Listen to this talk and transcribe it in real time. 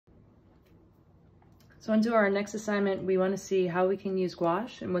So onto our next assignment, we want to see how we can use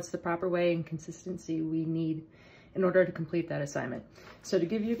gouache and what's the proper way and consistency we need in order to complete that assignment. So to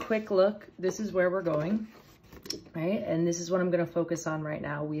give you a quick look, this is where we're going, right? And this is what I'm going to focus on right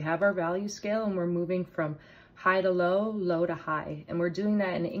now. We have our value scale and we're moving from high to low, low to high, and we're doing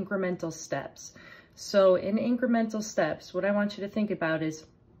that in incremental steps. So in incremental steps, what I want you to think about is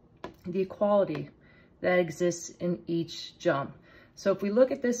the equality that exists in each jump. So if we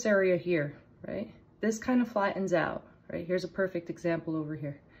look at this area here, right? This kind of flattens out, right? Here's a perfect example over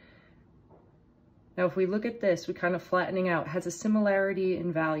here. Now, if we look at this, we kind of flattening out, has a similarity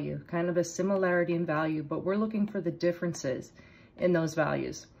in value, kind of a similarity in value, but we're looking for the differences in those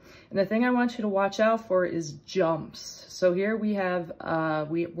values. And the thing I want you to watch out for is jumps. So here we have,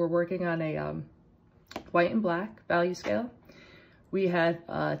 we're working on a white and black value scale. We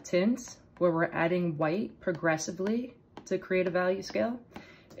have tints where we're adding white progressively to create a value scale.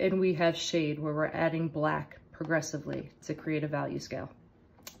 And we have shade where we're adding black progressively to create a value scale.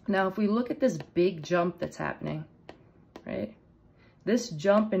 Now, if we look at this big jump that's happening, right? This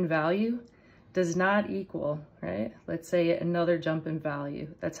jump in value does not equal, right? Let's say another jump in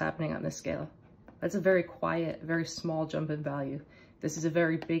value that's happening on this scale. That's a very quiet, very small jump in value. This is a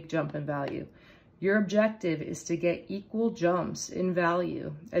very big jump in value. Your objective is to get equal jumps in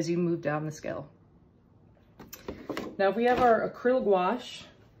value as you move down the scale. Now, if we have our acrylic gouache,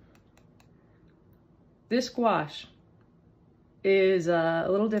 this gouache is a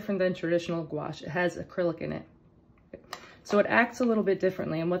little different than traditional gouache. It has acrylic in it. So it acts a little bit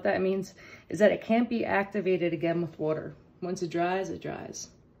differently. And what that means is that it can't be activated again with water. Once it dries, it dries.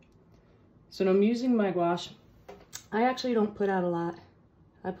 So when I'm using my gouache, I actually don't put out a lot.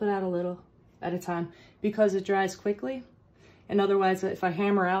 I put out a little at a time because it dries quickly. And otherwise, if I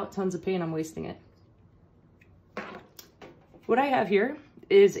hammer out tons of paint, I'm wasting it. What I have here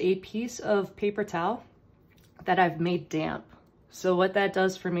is a piece of paper towel that I've made damp. So what that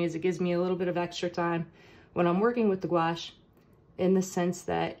does for me is it gives me a little bit of extra time when I'm working with the gouache, in the sense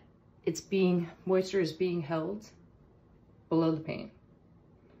that moisture is being held below the paint.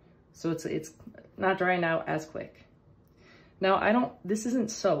 So it's not drying out as quick. Now this isn't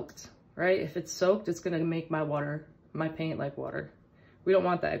soaked, right? If it's soaked, it's gonna make my paint like water. We don't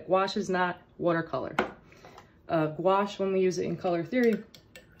want that. Gouache is not watercolor. Gouache, when we use it in color theory,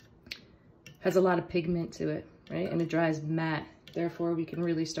 has a lot of pigment to it, right? And it dries matte. Therefore, we can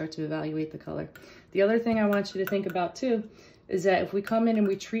really start to evaluate the color. The other thing I want you to think about too is that if we come in and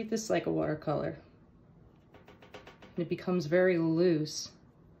we treat this like a watercolor, it becomes very loose,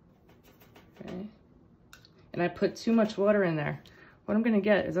 okay? And I put too much water in there. What I'm gonna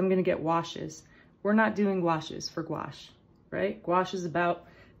get is I'm gonna get washes. We're not doing washes for gouache, right? Gouache is about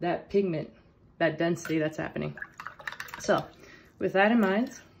that pigment, that density that's happening. So with that in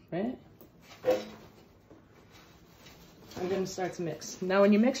mind, right? I'm gonna start to mix. Now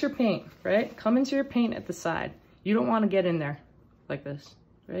when you mix your paint, right? Come into your paint at the side. You don't wanna get in there like this,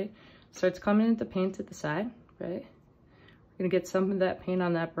 right? Starts coming into paint at the side, right? We're gonna get some of that paint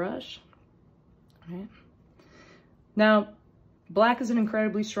on that brush, right? Now, black is an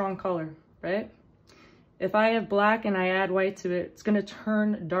incredibly strong color, right? If I have black and I add white to it, it's gonna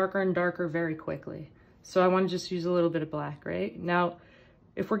turn darker and darker very quickly. So I wanna just use a little bit of black, right? Now,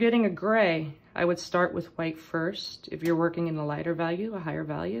 if we're getting a gray, I would start with white first. If you're working in a lighter value, a higher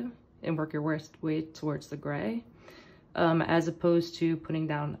value, and work your way towards the gray, as opposed to putting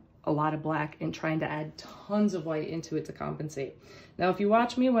down a lot of black and trying to add tons of white into it to compensate. Now, if you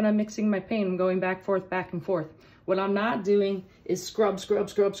watch me when I'm mixing my paint, I'm going back and forth. What I'm not doing is scrub,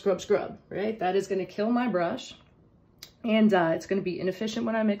 right? That is gonna kill my brush, and it's gonna be inefficient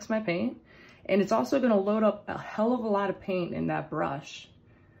when I mix my paint, and it's also gonna load up a hell of a lot of paint in that brush,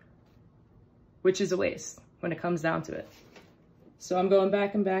 which is a waste when it comes down to it. So I'm going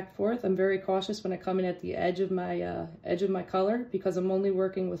back and forth. I'm very cautious when I come in at the edge of my color because I'm only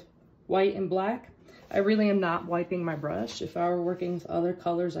working with white and black. I really am not wiping my brush. If I were working with other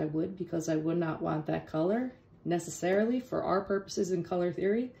colors, I would, because I would not want that color necessarily, for our purposes in color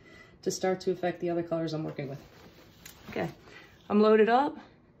theory, to start to affect the other colors I'm working with. Okay, I'm loaded up.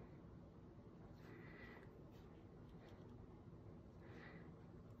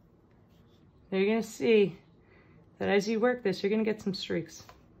 Now you're gonna see that as you work this, you're gonna get some streaks.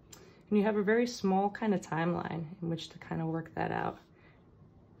 And you have a very small kind of timeline in which to kind of work that out.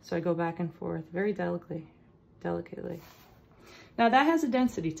 So I go back and forth very delicately. Now that has a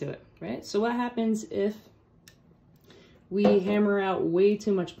density to it, right? So what happens if we hammer out way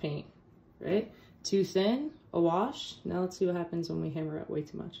too much paint, right? Too thin, a wash. Now let's see what happens when we hammer out way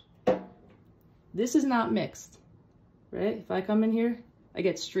too much. This is not mixed, right? If I come in here, I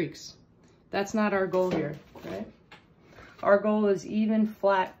get streaks. That's not our goal here, right? Our goal is even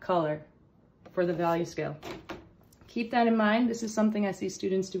flat color for the value scale. Keep that in mind. This is something I see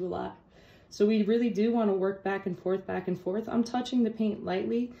students do a lot. So we really do want to work back and forth, back and forth. I'm touching the paint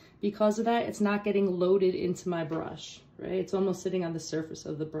lightly. Because of that, it's not getting loaded into my brush, right? It's almost sitting on the surface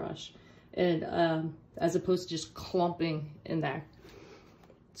of the brush, and as opposed to just clumping in there.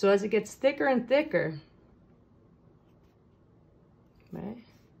 So as it gets thicker and thicker, right?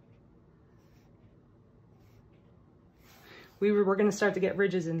 We're going to start to get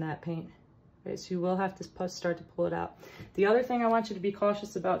ridges in that paint, right? So you will have to start to pull it out. The other thing I want you to be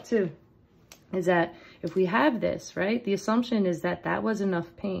cautious about too is that if we have this, right, the assumption is that that was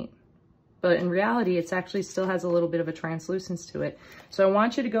enough paint, but in reality, it's actually still has a little bit of a translucence to it. So I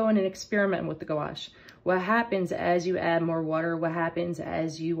want you to go in and experiment with the gouache. What happens as you add more water? What happens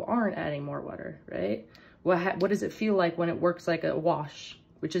as you aren't adding more water, right? What does it feel like when it works like a wash,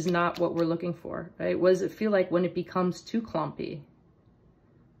 which is not what we're looking for, right? What does it feel like when it becomes too clumpy?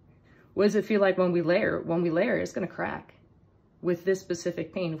 What does it feel like when we layer? When we layer, it's gonna crack. With this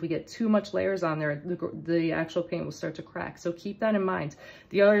specific paint, if we get too much layers on there, the actual paint will start to crack. So keep that in mind.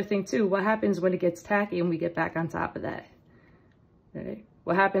 The other thing too, what happens when it gets tacky and we get back on top of that? Right?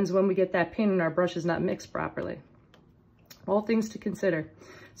 What happens when we get that paint and our brush is not mixed properly? All things to consider.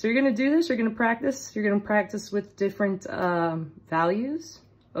 So you're gonna do this, you're gonna practice. You're gonna practice with different values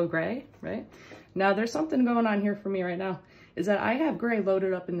of gray, right? Now there's something going on here for me right now, is that I have gray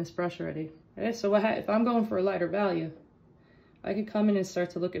loaded up in this brush already, right? So if I'm going for a lighter value, I could come in and start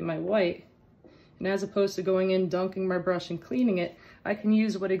to look at my white, and as opposed to going in, dunking my brush and cleaning it, I can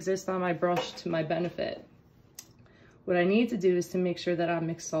use what exists on my brush to my benefit. What I need to do is to make sure that I'm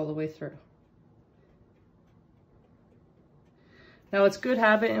mixed all the way through. Now it's good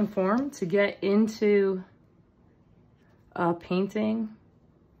habit and form to get into painting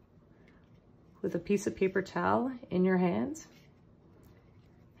with a piece of paper towel in your hands.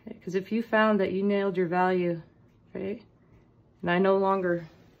 Because if you found that you nailed your value, right? And I no longer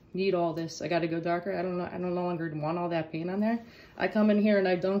need all this. I got to go darker. I no longer want all that paint on there. I come in here and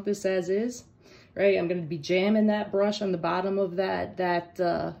I dunk this as is, right? I'm going to be jamming that brush on the bottom of that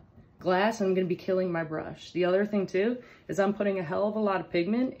glass, and I'm going to be killing my brush. The other thing too is I'm putting a hell of a lot of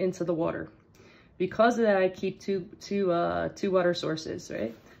pigment into the water. Because of that, I keep two water sources,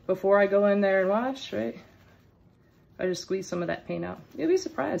 right? Before I go in there and wash, right? I just squeeze some of that paint out. You'll be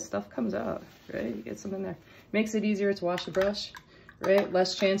surprised, stuff comes out, right? You get some in there. Makes it easier to wash the brush, right?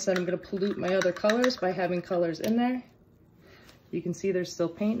 Less chance that I'm gonna pollute my other colors by having colors in there. You can see there's still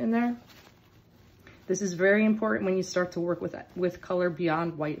paint in there. This is very important when you start to work with color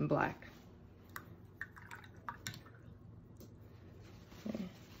beyond white and black. Okay.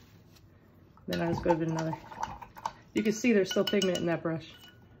 Then I just go with another. You can see there's still pigment in that brush.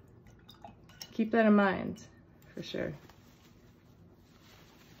 Keep that in mind, for sure.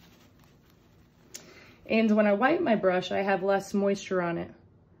 And when I wipe my brush, I have less moisture on it,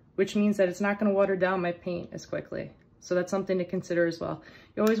 which means that it's not going to water down my paint as quickly. So that's something to consider as well.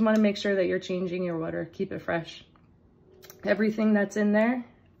 You always want to make sure that you're changing your water, keep it fresh. Everything that's in there,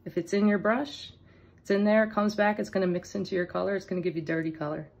 if it's in your brush, it's in there, it comes back, it's going to mix into your color, it's going to give you dirty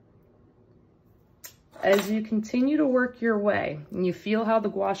color. As you continue to work your way, and you feel how the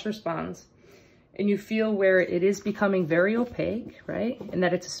gouache responds, and you feel where it is becoming very opaque, right? And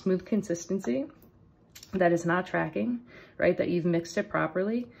that it's a smooth consistency, that is not tracking, right? That you've mixed it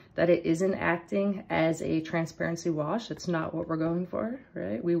properly, that it isn't acting as a transparency wash. That's not what we're going for,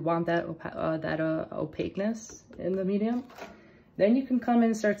 right? We want that opaqueness in the medium. Then you can come in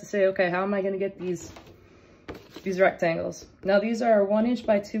and start to say, okay, how am I going to get these rectangles? Now these are 1 inch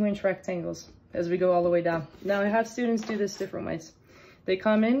by 2 inch rectangles as we go all the way down. Now I have students do this different ways. They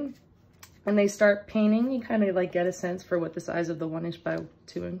come in and they start painting. You kind of like get a sense for what the size of the 1 inch by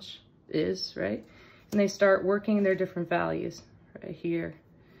 2 inch is, right? And they start working their different values right here.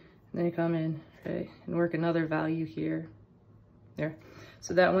 And then they come in, right, and work another value here, there.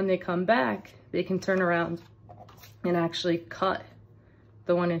 So that when they come back, they can turn around and actually cut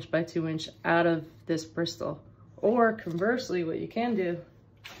the 1 inch by 2 inch out of this Bristol. Or conversely, what you can do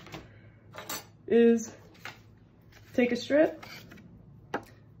is take a strip,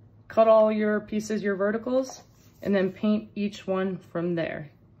 cut all your pieces, your verticals, and then paint each one from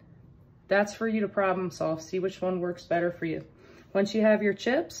there. That's for you to problem solve. See which one works better for you. Once you have your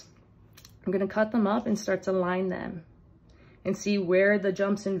chips, I'm gonna cut them up and start to line them and see where the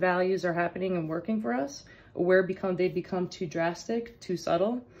jumps in values are happening and working for us, or where they become too drastic, too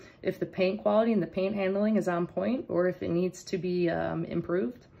subtle, if the paint quality and the paint handling is on point, or if it needs to be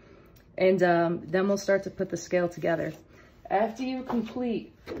improved. And then we'll start to put the scale together. After you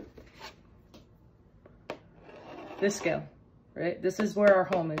complete this scale, right? This is where our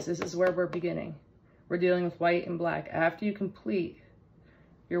home is. This is where we're beginning. We're dealing with white and black. After you complete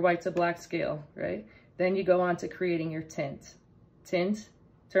your white to black scale, right? Then you go on to creating your tint. Tint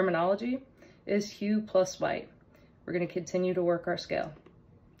terminology is hue plus white. We're going to continue to work our scale.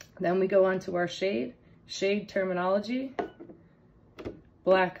 Then we go on to our shade. Shade terminology,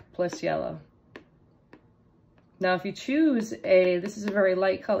 black plus yellow. Now, if you choose this is a very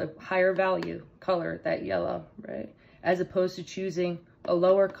light color, higher value color, that yellow, right? As opposed to choosing a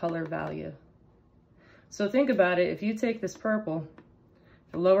lower color value. So think about it. If you take this purple,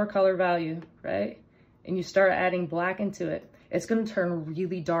 the lower color value, right? And you start adding black into it, it's going to turn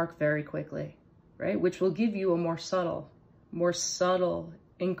really dark very quickly, right? Which will give you a more subtle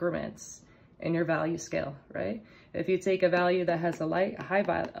increments in your value scale, right? If you take a value that has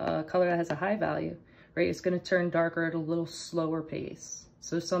a color that has a high value, right, it's going to turn darker at a little slower pace.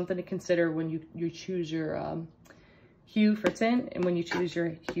 So something to consider when you choose your hue for tint and when you choose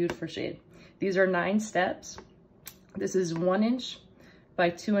your hue for shade. These are 9 steps. This is 1 inch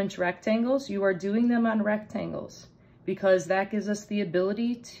by 2 inch rectangles. You are doing them on rectangles because that gives us the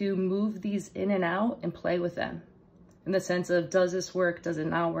ability to move these in and out and play with them in the sense of, does this work? Does it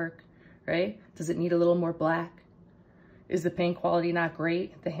not work? Right? Does it need a little more black? Is the paint quality not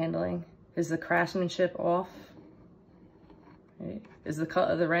great? The handling? Is the craftsmanship off? Right? Is the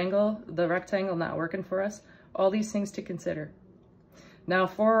rectangle not working for us? All these things to consider. Now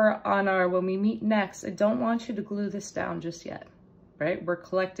when we meet next, I don't want you to glue this down just yet, right? We're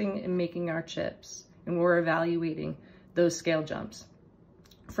collecting and making our chips and we're evaluating those scale jumps.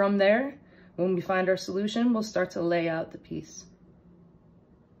 From there, when we find our solution, we'll start to lay out the piece.